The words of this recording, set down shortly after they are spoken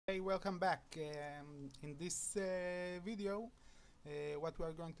Hey, welcome back. In this video, what we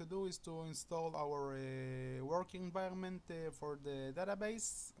are going to do is to install our work environment for the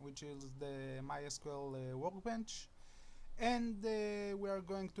database, which is the MySQL workbench, and we are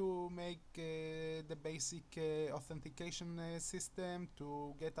going to make the basic authentication system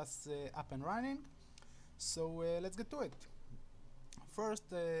to get us up and running. So let's get to it.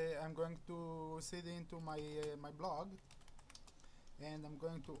 First, I'm going to sit into my blog, and I'm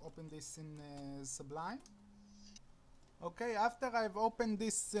going to open this in Sublime. Okay, after I've opened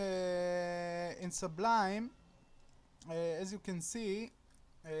this in Sublime, as you can see,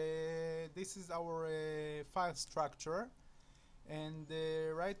 this is our file structure, and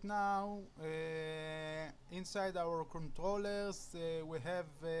right now inside our controllers we have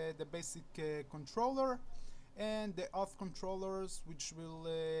the basic controller and the auth controllers, which will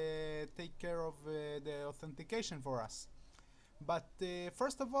take care of the authentication for us. But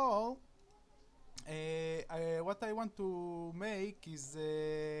first of all, what I want to make is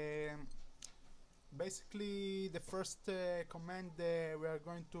basically the first command we are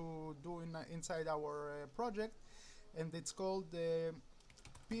going to do inside our project, and it's called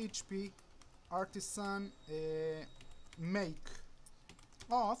PHP artisan make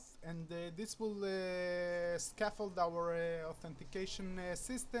auth, and this will scaffold our authentication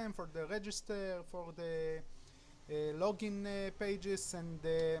system for the register, for the login pages, and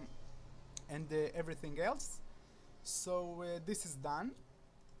everything else. So this is done,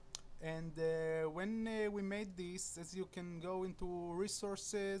 and when we made this, as you can go into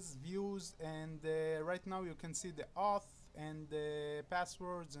resources, views, and right now you can see the auth and the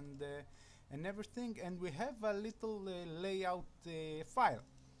passwords and everything, and we have a little layout file.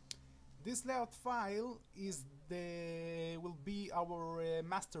 This layout file will be our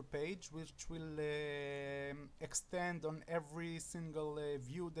master page, which will extend on every single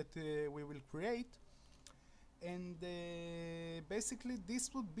view that we will create, and basically this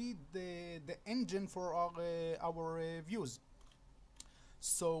will be the engine for our views.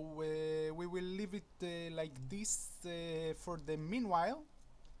 So we will leave it like this for the meanwhile,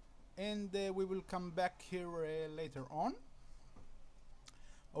 and we will come back here later on.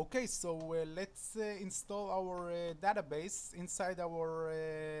 Okay, so let's install our database inside our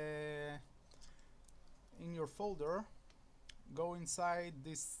in your folder. Go inside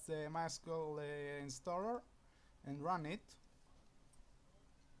this MySQL installer and run it.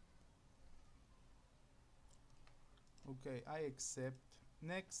 Okay, I accept.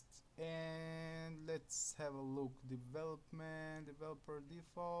 Next, and let's have a look. Development, developer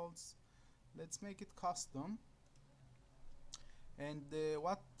defaults. Let's make it custom. And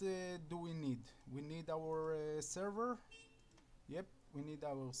what do we need? We need our server. Yep, we need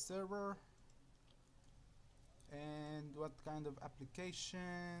our server. And what kind of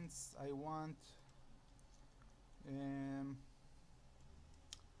applications I want? The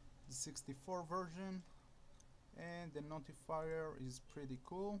 64 version, and the notifier is pretty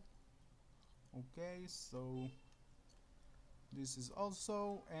cool. Okay, so this is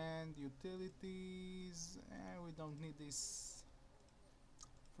also, and utilities, we don't need this.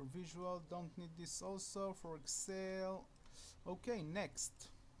 For visual, don't need this also. For Excel. Okay, next.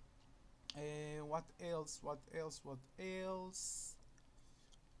 What else? What else? What else?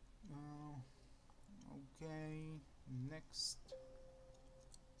 Okay, next.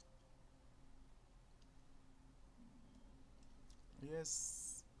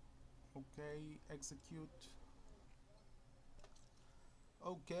 Yes. Okay, execute.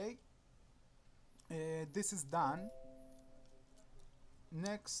 Okay, this is done.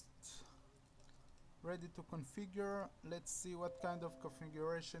 Next, ready to configure. Let's see what kind of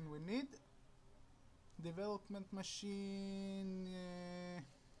configuration we need. Development machine,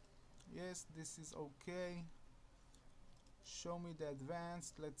 yes, this is okay. Show me the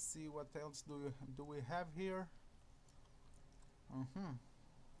advanced. Let's see what else do we have here.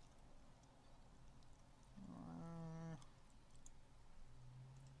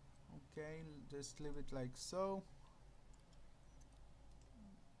 Okay, just leave it like so.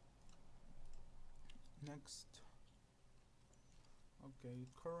 Next. Okay,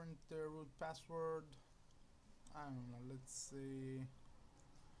 current root password, I don't know, let's say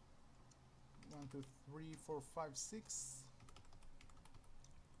 1 2 3 4 5 6,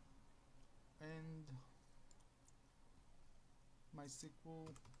 and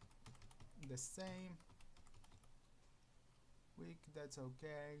MySQL the same. Week, that's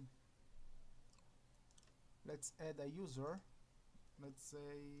okay. Let's add a user. Let's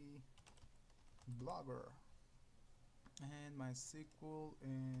say blogger, and MySQL,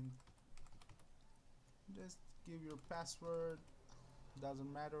 and just give your password.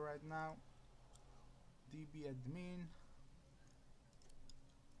 doesn't matter right now. DB admin.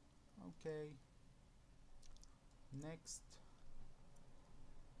 Okay, next.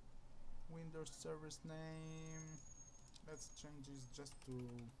 Windows service name, let's change this just to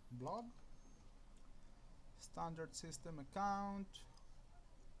blog. Standard system account.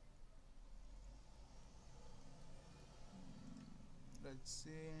 Let's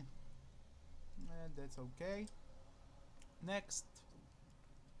see, that's okay. Next,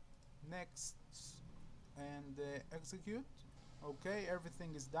 next, and execute. Okay,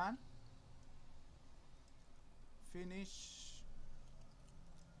 everything is done. Finish,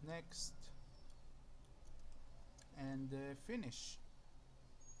 next, and finish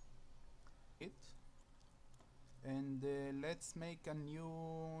it. And let's make a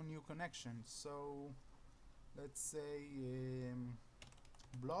new connection. So let's say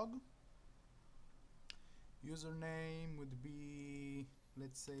blog. Username would be,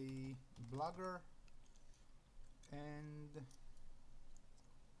 let's say, blogger, and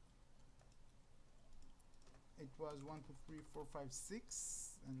it was 1 2 3 4 5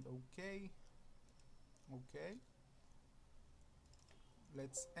 6, and okay.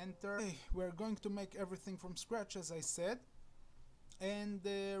 Let's enter. Okay, we're going to make everything from scratch, as I said, and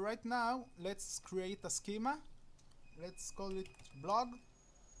right now let's create a schema. Let's call it blog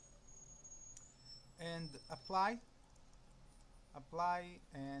and apply,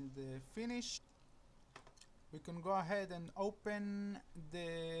 and finish. We can go ahead and open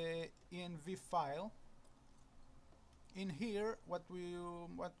the env file. In here, what you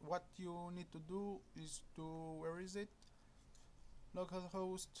need to do is to, where is it?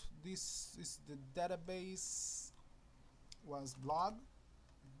 Localhost. This is the database, was blog.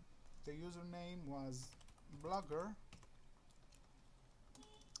 The username was blogger,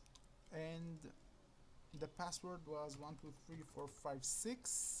 and the password was 1 2 3 4 5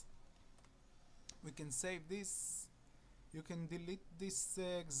 6. We can save this. You can delete this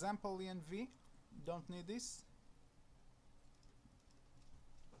example env. Don't need this.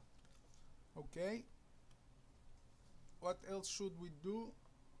 Okay. What else should we do?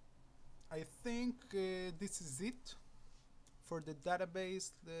 I think this is it for the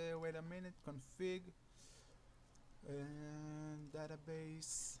database. Wait a minute. Config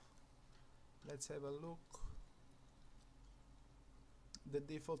database. Let's have a look. The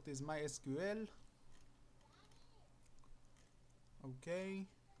default is MySQL. Okay.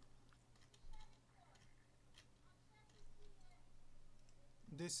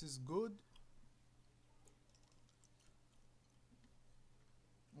 This is good.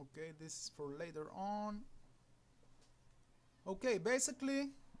 Okay, this is for later on. Okay, basically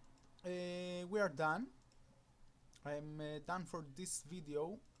we are done. I'm done for this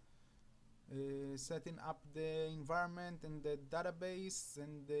video, setting up the environment and the database,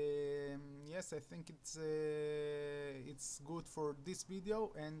 and yes, I think it's good for this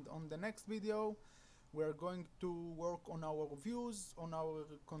video. And on the next video we're going to work on our views, on our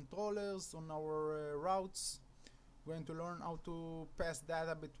controllers, on our routes. We're going to learn how to pass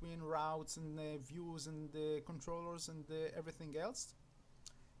data between routes and views and controllers and everything else.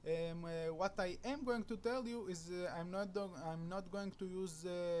 What I am going to tell you is I'm not going to use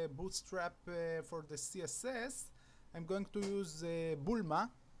Bootstrap for the CSS. I'm going to use Bulma,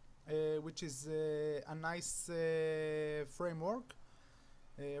 which is a nice framework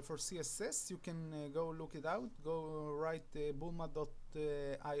for CSS. You can go look it out. Go write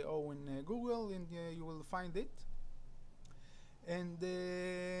bulma.io in Google, and you will find it. And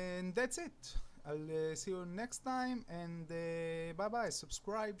that's it. I'll see you next time, and bye bye.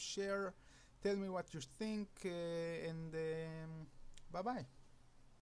 Subscribe, share, tell me what you think, and bye bye.